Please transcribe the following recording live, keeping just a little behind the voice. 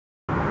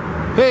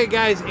Hey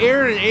guys,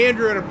 Aaron and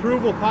Andrew at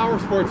Approval Power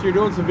Sports here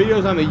doing some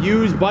videos on the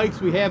used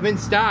bikes we have in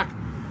stock.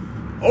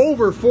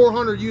 Over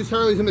 400 used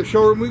Harleys in the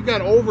showroom. We've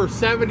got over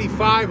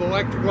 75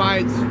 electric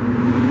glides.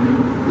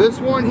 This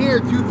one here,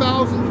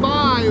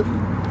 2005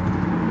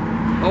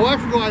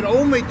 electric glide,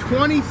 only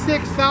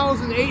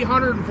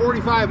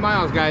 26,845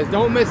 miles, guys.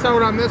 Don't miss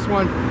out on this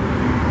one.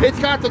 It's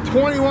got the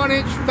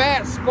 21-inch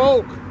fat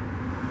spoke,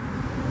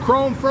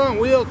 chrome front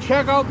wheel.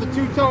 Check out the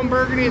two-tone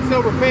burgundy and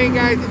silver paint,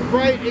 guys. It's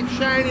bright, it's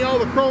shiny, all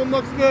the chrome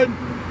looks good.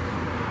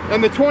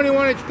 And the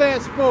 21-inch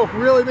fat spoke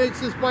really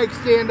makes this bike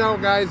stand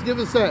out, guys.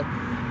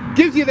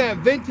 Gives you that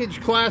vintage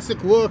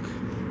classic look.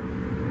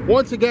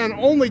 Once again,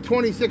 only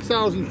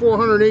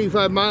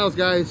 26,485 miles,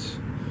 guys.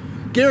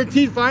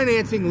 Guaranteed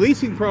financing,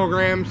 leasing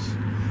programs.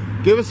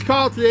 Give us a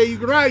call today. You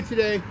can ride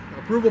today.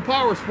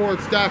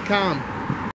 ApprovalPowersports.com.